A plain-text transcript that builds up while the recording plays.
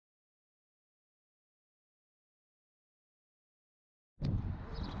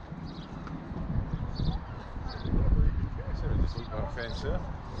That fence there.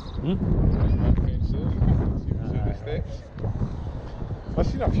 Hmm? That fence there. See the steps. I've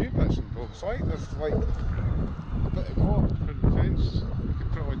seen a few bits and bobs like there's like a bit more for the fence. You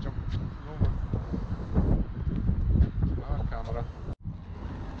could probably jump over. Camera.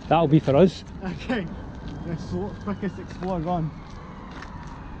 That'll be for us. Okay, the quickest explorer gone.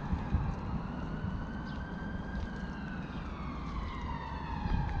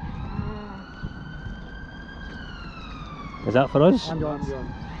 Is that for us? Ambulance.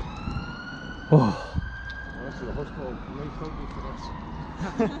 Oh. This is a hospital. Nice hobby for us.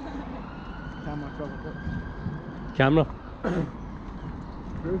 Camera cover quick. Camera.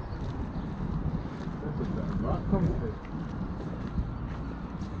 True. This is the rat comfort.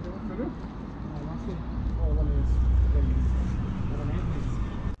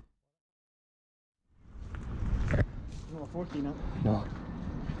 No, 14 up. No.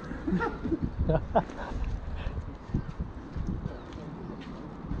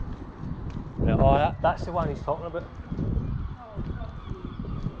 Right, oh, that's the one he's talking about.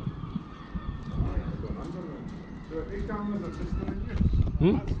 So these cameras are just in use?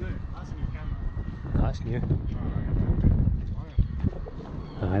 Hmm? That's new. That's a new camera. That's new.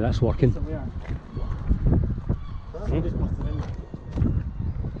 Alright. Aye, that's working. So we are. Hmm? Just must have been there.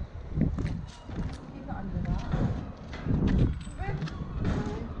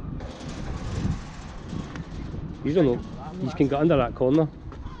 You don't know. You can get under that corner.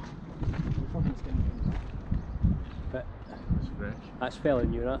 Fucking skinny. But It's fresh. that's fairly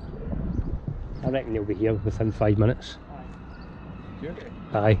new, that. I reckon he'll be here within 5 minutes. Here?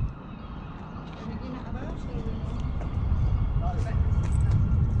 Aye.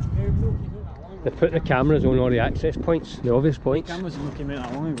 They put the cameras on all the access points, the obvious points. Cameras only came out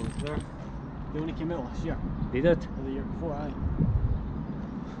that long ago. They only came out last year. They did. Or the year before, aye.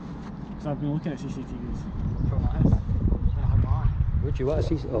 So I've been looking at CCTVs for my house. And I had my eye. Would you want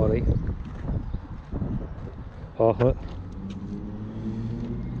to see? Alright. Oh, look.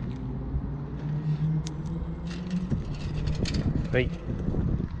 Right.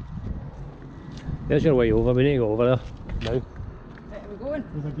 There's your way over. We need to go over there now. Right, are we going?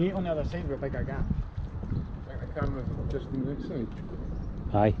 There's a gate on the other side with a bigger gap. I think the cameras are just on the outside.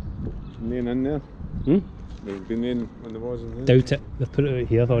 Aye. None in there. Hmm? There's been none when there was in there. Doubt it. They've put it out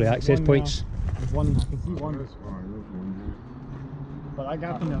here, all the access One points. there. There's one, I can see one. There's one there. But that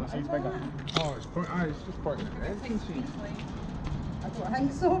gap on the other side's bigger. Oh, it's just pointing at the entrance. I don't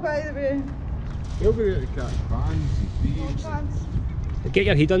think so, by the way. They'll be able to catch vans and No thieves. chance. Get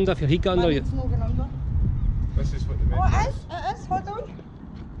your head under. If your head got under, you. It's not going under. This is what the Oh, men it is. It is. Hold on.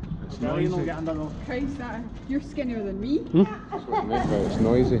 It's No, you don't noisy. get under though. Christ, you're skinnier than me. Hmm? That's what I meant by it's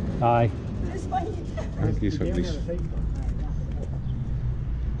noisy. Aye. It's fine. I think he's The at gate on the least. other side.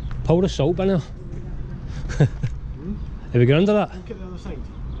 Pull the salt bin there. Have we got under that? Look at the other side.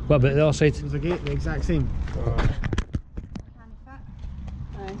 What about the other side? There's a gate the exact same. Can't fit.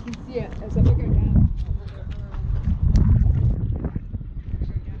 I can see it. It's a bigger gap.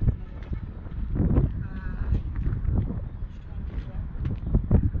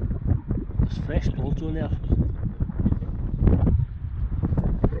 There's fresh clothes on there.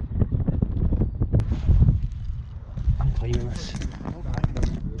 I'm climbing this.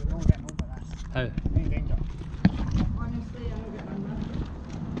 Don't get over this. How? Ain't danger. Honestly, I'm not getting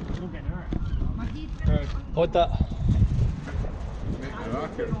under. Don't get hurt. My head Hold that. Make the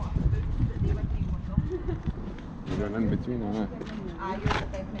racket. You're going in between, aren't you? Ah, you're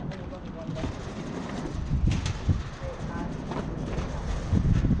definitely going to go under.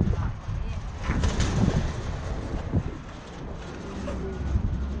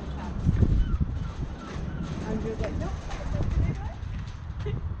 Andrew's like, no.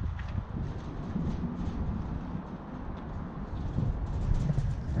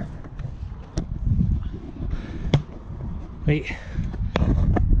 Right. Here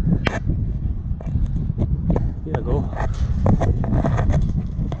I go.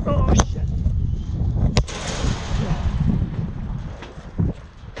 Oh shit.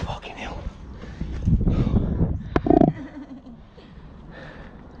 Fucking hell.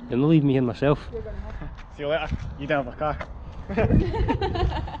 You're not leaving me here myself. You're going to have to. See you later. You don't have a car. Will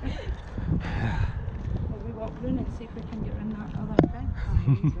we walk round and see if we can get in that other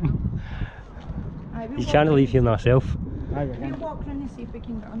thing? Aye, we'll You walk can't round. leave here myself. Aye, we We'll can. walk round and see if we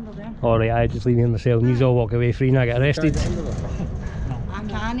can get under there. Alright, I just leave me here myself. And you all walk away free and I get arrested. I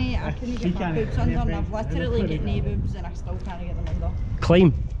can't get She my can't. boobs under and I've Yeah, literally yeah. got no boobs and I still can't get them under.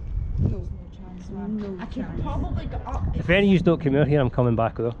 Climb. No chance, man. I can probably get up. If any of you don't come out here, I'm coming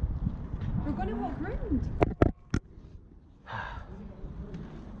back though. We're going to walk round.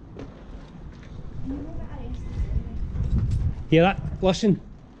 You will get arrested anyway. Hear that? Listen.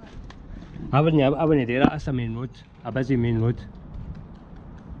 I wouldn't do that. That's a main road. A busy main road.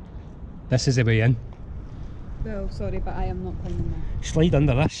 This is the way in. Well, sorry, but I am not climbing that. Slide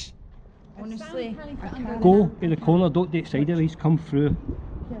under this. Honestly, I can't. Go to the corner, don't do it sideways, come through.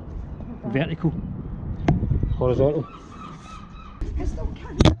 Vertical. Horizontal. I still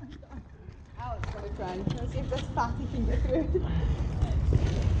can't. Alex is going to try. Let's see if this fatty can get through.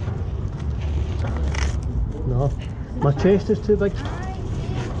 No. My chest is too big. See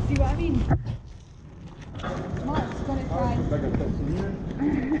what I mean? Mark's going to try.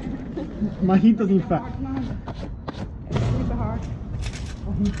 My heat doesn't fit. Hard, man. It's super hard.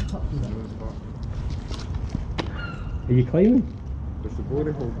 Are you climbing? There's the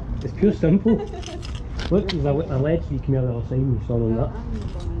glory hole. It's pure simple. Look, there's a ledge so you come out the other side and you stand on that.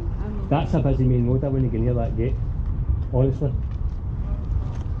 That's a busy main road, I wouldn't get near that gate. Honestly.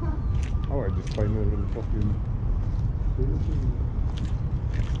 I want to just climb over the fucking...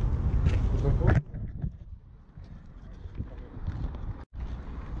 Where's my phone?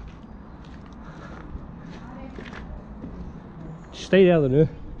 Stay there now.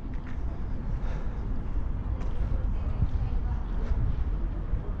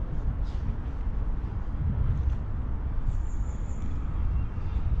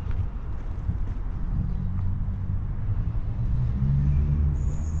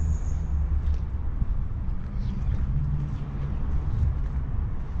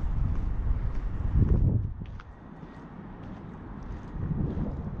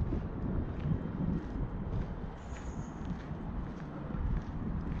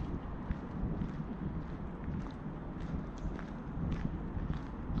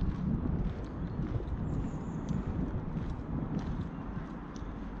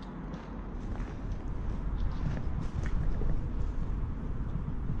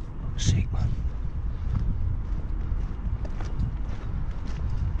 Sake, man.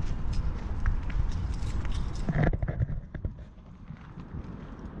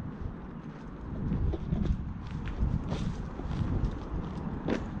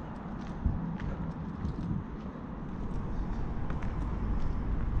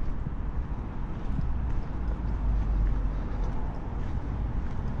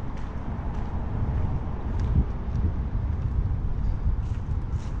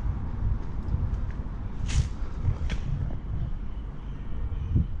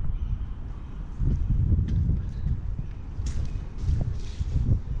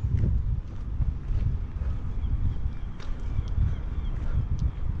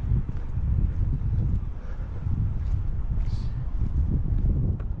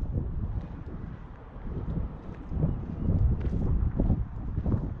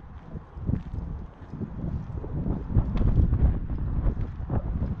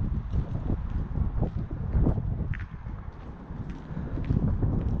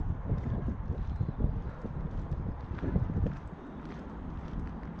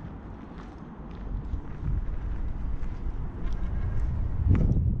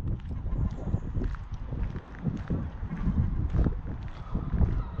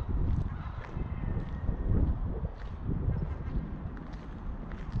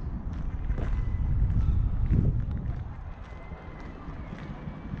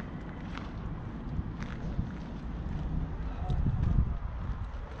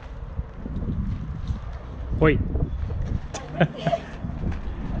 Wait.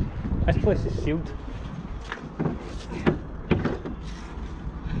 This place is sealed.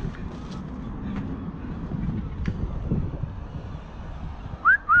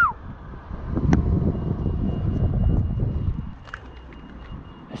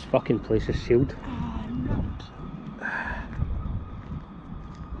 This fucking place is sealed.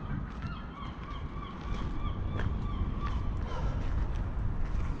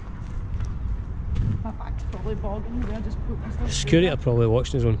 My back's probably bogging. I just put myself. Security are probably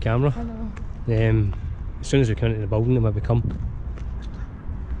watching us on camera. As soon as we come into the building, they maybe come.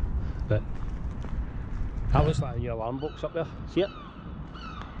 But that looks like a new alarm box up there. See it?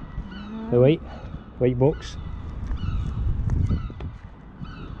 The white box.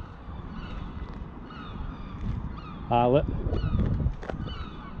 Ah, look.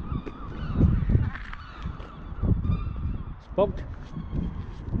 It's bugged.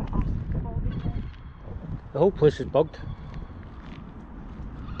 The whole place is bugged.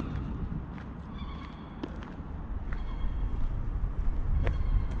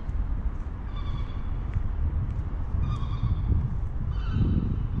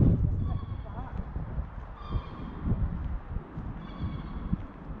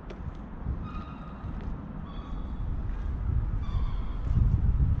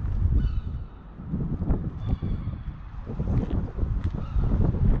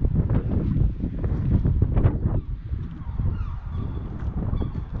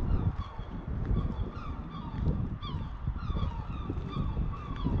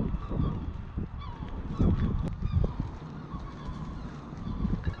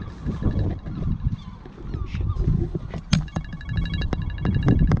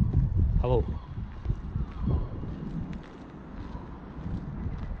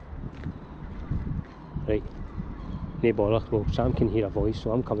 No bother. Well, Sam can hear a voice,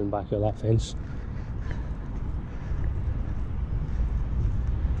 so I'm coming back out that fence.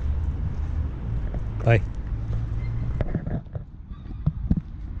 Aye.